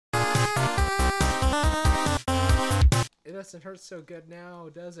doesn't hurt so good now,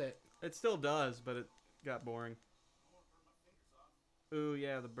 does it? It still does, but it got boring. Ooh,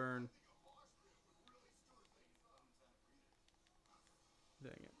 yeah, the burn.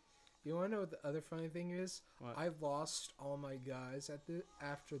 Dang it. You want to know what the other funny thing is? What? I lost all my guys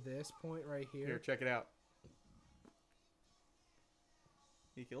after this point right here. Here, check it out.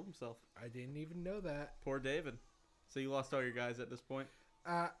 He killed himself. I didn't even know that. Poor David. So you lost all your guys at this point?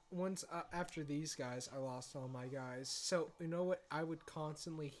 Once after these guys, I lost all my guys. So, you know what I would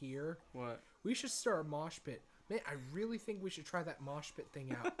constantly hear? What? We should start a mosh pit. Man, I really think we should try that mosh pit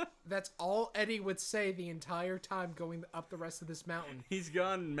thing out. That's all Eddie would say the entire time going up the rest of this mountain. He's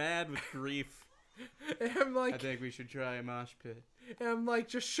gone mad with grief. And I'm like... I think we should try a mosh pit. And I'm like,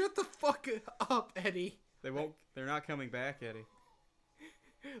 just shut the fuck up, Eddie. They're not coming back, Eddie.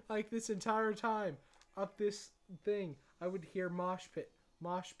 Like, this entire time, up this thing, I would hear mosh pit,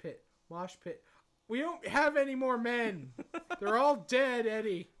 mosh pit, mosh pit. We don't have any more men. They're all dead,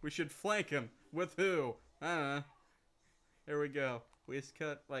 Eddie. We should flank him. With who? I don't know. There we go. We just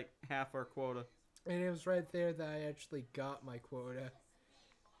cut, like, half our quota. And it was right there that I actually got my quota.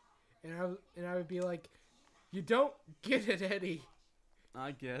 And I would be like, you don't get it, Eddie.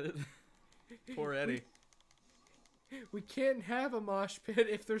 I get it. Poor Eddie. We can't have a mosh pit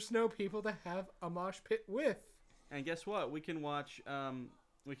if there's no people to have a mosh pit with. And guess what? We can watch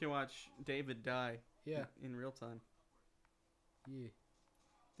David die. Yeah. In real time. Yeah.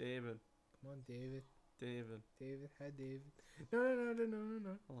 David. Come on, David. David. David. Hi, David.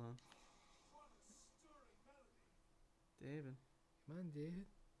 No. Hold on. David. Come on, David.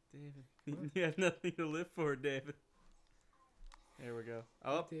 David. You have nothing to live for, David. There we go.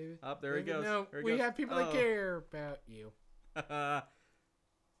 Up, David. up. There David, he goes. No, there he we goes. have people that care about you.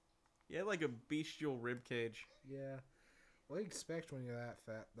 You had like a bestial rib cage. Yeah. What do you expect when you're that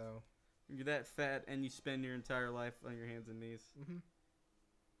fat, though? You're that fat, and you spend your entire life on your hands and knees. Mm-hmm.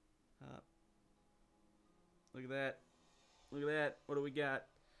 Look at that. Look at that. What do we got?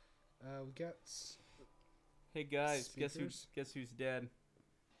 We got... Hey guys, speakers? guess who's dead?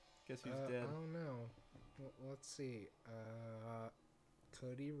 Guess who's dead? I don't know. Let's see.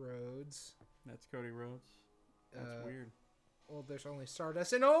 Cody Rhodes. That's Cody Rhodes. That's weird. Well, there's only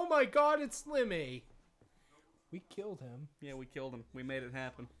Stardust, and oh my God, it's Slimmy. We killed him. Yeah, we killed him. We made it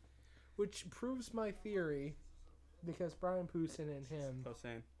happen. Which proves my theory, because Brian Poussin and him, So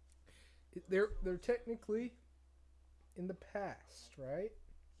saying. they're technically in the past, right?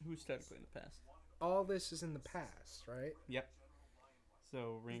 Who's technically in the past? All this is in the past, right? Yep.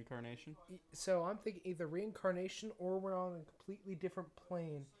 So reincarnation. So I'm thinking either reincarnation or we're on a completely different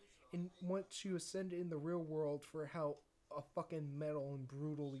plane. And once you ascend in the real world for how a fucking metal and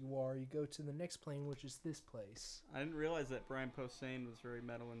brutal you are, you go to the next plane, which is this place. I didn't realize that Brian Posehn was very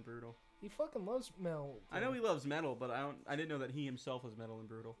metal and brutal. He fucking loves metal. I know he loves metal, but I didn't know that he himself was metal and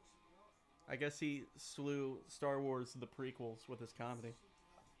brutal. I guess he slew Star Wars the prequels with his comedy.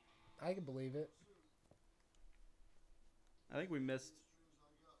 I can believe it. I think we missed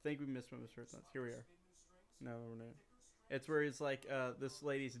one of his first notes. Here we are. No, we're not. It's where he's like, this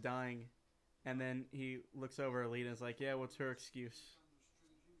lady's dying, and then he looks over at Alita and is like, yeah, what's her excuse?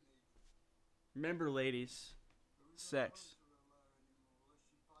 Remember, ladies, sex.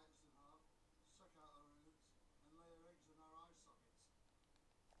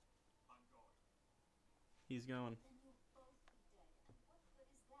 He's going.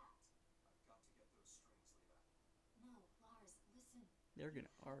 They're gonna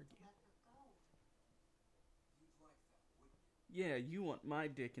argue. Yeah, you want my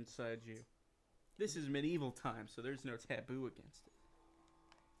dick inside you. This is medieval times, so there's no taboo against it.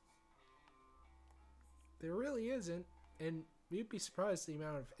 There really isn't. And you'd be surprised the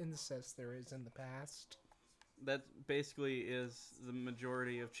amount of incest there is in the past. That basically is the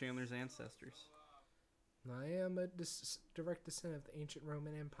majority of Chandler's ancestors. I am a direct descendant of the ancient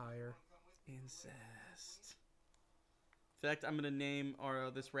Roman Empire. Incest. In fact, I'm gonna name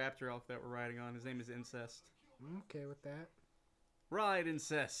this raptor elk that we're riding on. His name is Incest. I'm okay with that. Ride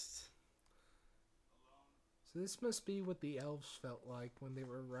Incest. So this must be what the elves felt like when they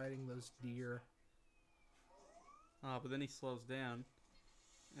were riding those deer. Ah, but then he slows down,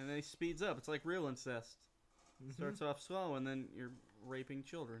 and then he speeds up. It's like real incest. Mm-hmm. Starts off slow, and then you're raping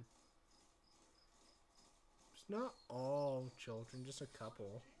children. It's not all children, just a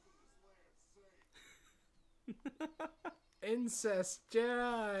couple. Incest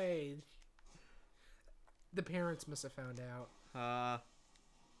died. The parents must have found out.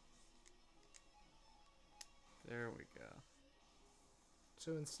 There we go.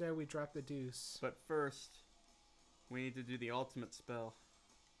 So instead we drop the deuce. But first, we need to do the ultimate spell.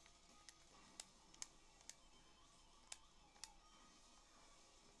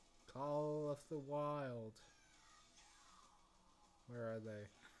 Call of the Wild. Where are they?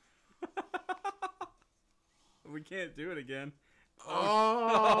 We can't do it again.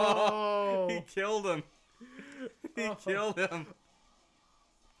 Oh! He killed him. He killed him.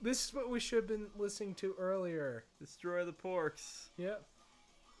 This is what we should have been listening to earlier. Destroy the porks. Yep.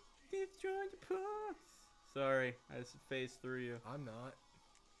 Destroy the porks. Sorry, I just phased through you. I'm not.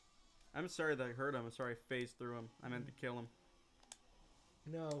 I'm sorry that I hurt him. I'm sorry I phased through him. I meant to kill him.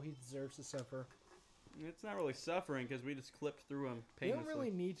 No, he deserves to suffer. It's not really suffering because we just clipped through him We painlessly. don't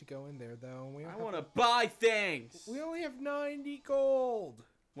really need to go in there, though. I want to buy things! We only have 90 gold!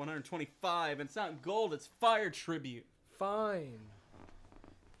 125. It's not gold, it's fire tribute. Fine.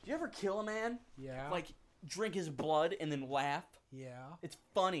 Did you ever kill a man? Yeah. Like, drink his blood and then laugh? Yeah. It's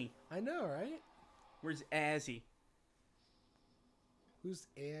funny. I know, right? Where's Azzy? Who's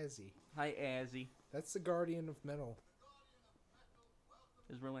Azzy? Hi, Azzy. That's the Guardian of Metal.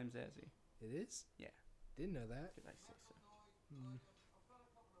 His real name's Azzy. It is? Yeah. Didn't know that. Did I say so?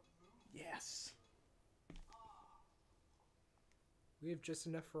 Yes. We have just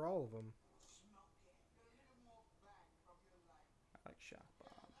enough for all of them. I like shot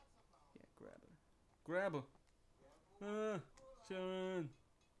bomb. Yeah, grab her. Grab her. Sharon.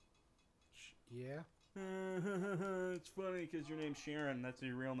 Yeah? It's funny because your name's Sharon. That's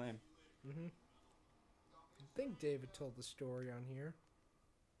your real name. Mm-hmm. I think David told the story on here.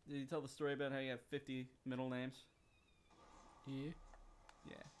 Did you tell the story about how you have 50 middle names? Yeah.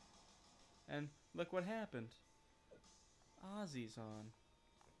 Yeah. And look what happened. Ozzy's on.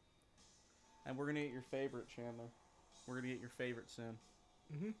 And we're gonna get your favorite, Chandler. We're gonna get your favorite soon.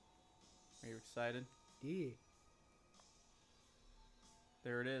 Mm-hmm. Are you excited? Yeah.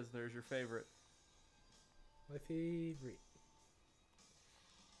 There it is. There's your favorite. My favorite.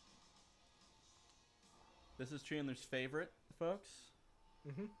 This is Chandler's favorite, folks.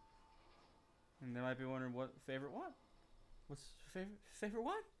 Mm-hmm. And they might be wondering what favorite what? What's favorite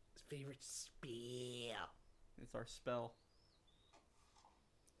what? Favorite spell. It's our spell.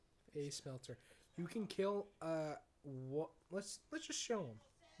 A smelter. You can kill what let's just show them.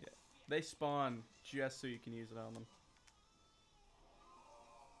 Yeah. They spawn just so you can use it on them.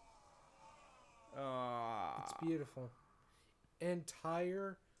 It's beautiful.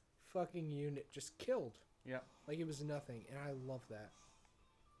 Entire fucking unit just killed. Yep. Like it was nothing, and I love that.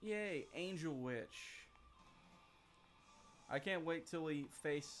 Yay, Angel Witch. I can't wait till we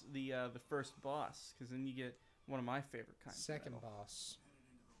face the first boss, because then you get one of my favorite kinds. Second of metal. boss.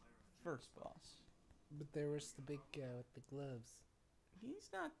 First boss. But there was the big guy with the gloves.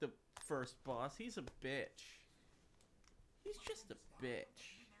 He's not the first boss. He's a bitch. He's just a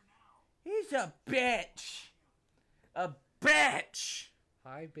bitch. He's a bitch. A bitch.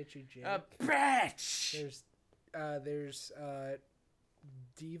 Hi, bitchy Jake. A bitch. There's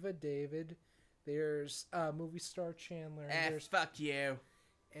Diva David. There's movie star Chandler. And Fuck you.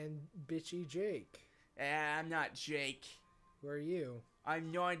 And bitchy Jake. I'm not Jake. Who are you?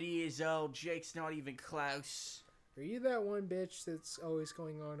 I'm 90 years old. Jake's not even close. Are you that one bitch that's always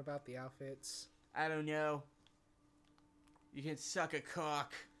going on about the outfits? I don't know. You can suck a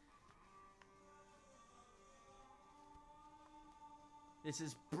cock. This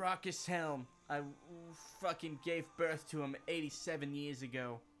is Brockus Helm. I fucking gave birth to him 87 years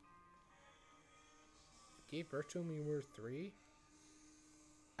ago. Gave birth to him when you were 3?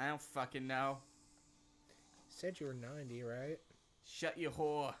 I don't fucking know. Said you were 90, right? Shut your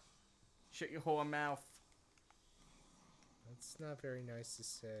whore. Shut your whore mouth. That's not very nice to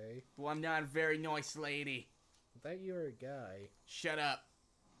say. Well, I'm not a very nice lady. I thought you were a guy. Shut up.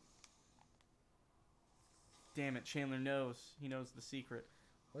 Damn it, Chandler knows. He knows the secret.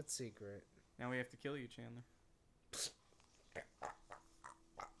 What secret? Now we have to kill you, Chandler.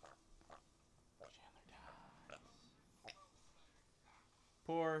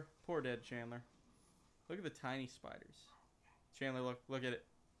 Poor dead Chandler. Look at the tiny spiders. Chandler, look at it.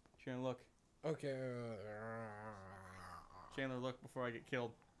 Chandler, look. Okay. Chandler, look before I get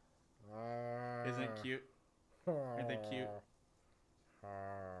killed. Isn't it cute? Aren't they cute?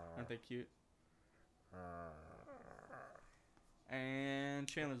 Aren't they cute? And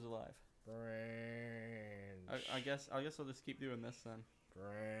Chandler's alive. I guess I'll just keep doing this then.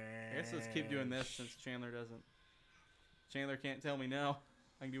 I guess let's keep doing this since Chandler doesn't. Chandler can't tell me no.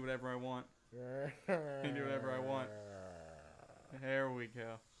 I can do whatever I want. I can do whatever I want. There we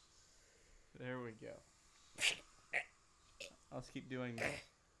go. There we go. Let's keep doing that.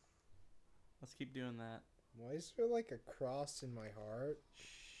 Let's keep doing that. Why is there like a cross in my heart?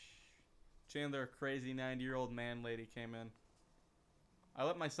 Chandler, a crazy 90-year-old man lady came in. I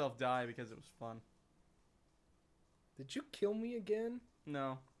let myself die because it was fun. Did you kill me again?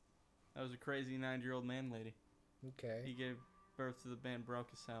 No. That was a crazy 9-year-old man lady. Okay. He gave birth to the band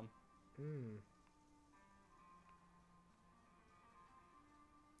Broncos Helm.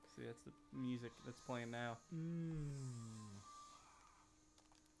 See, that's the music that's playing now.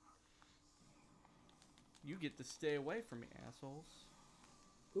 You get to stay away from me, assholes.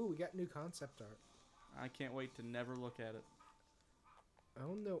 Ooh, we got new concept art. I can't wait to never look at it. I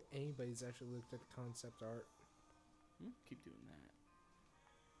don't know anybody's actually looked at the concept art. Keep doing that.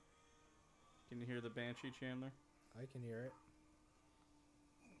 Can you hear the Banshee, Chandler? I can hear it.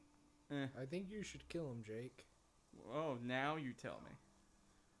 I think you should kill him, Jake. Oh, now you tell me.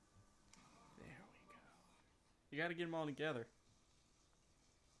 There we go. You gotta get them all together.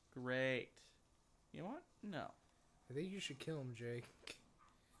 Great. You know what? No. I think you should kill him, Jake.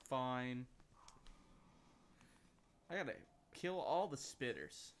 Fine. I gotta kill all the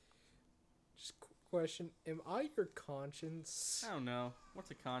spitters. Just question, am I your conscience? I don't know.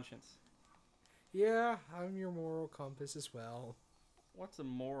 What's a conscience? Yeah, I'm your moral compass as well. What's a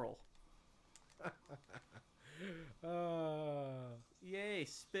moral? Yay,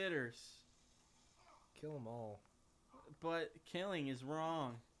 spitters. Kill them all. But killing is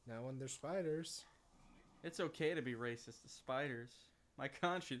wrong. Not when they're spiders. It's okay to be racist to spiders. My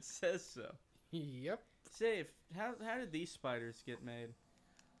conscience says so. Yep. Say, how did these spiders get made?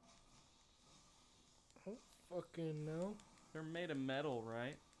 I don't fucking know. They're made of metal,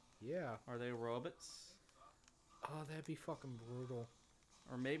 right? Yeah. Are they robots? Oh, that'd be fucking brutal.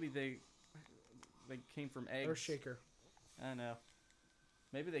 Or maybe they came from eggs. Earthshaker. I know.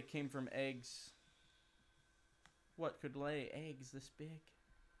 Maybe they came from eggs. What could lay eggs this big?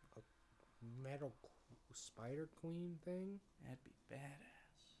 A metal spider queen thing? That'd be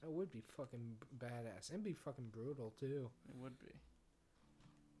badass. That would be fucking badass. And be fucking brutal, too. It would be.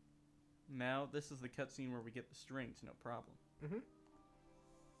 Now, this is the cutscene where we get the strings, no problem. Mm-hmm.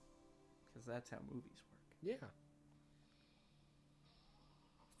 Because that's how movies work. Yeah.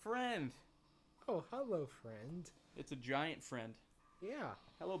 Friend! Oh, hello, friend. It's a giant friend. Yeah.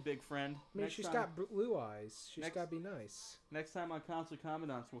 Hello, big friend. I mean, she's got blue eyes. She's got to be nice. Next time on Console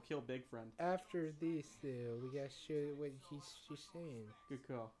Commandants, we'll kill Big Friend. After this, though, we got to show what she's saying. Good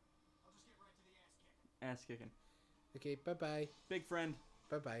call. Ass kicking. Okay, bye-bye. Big Friend.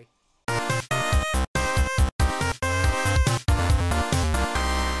 Bye-bye.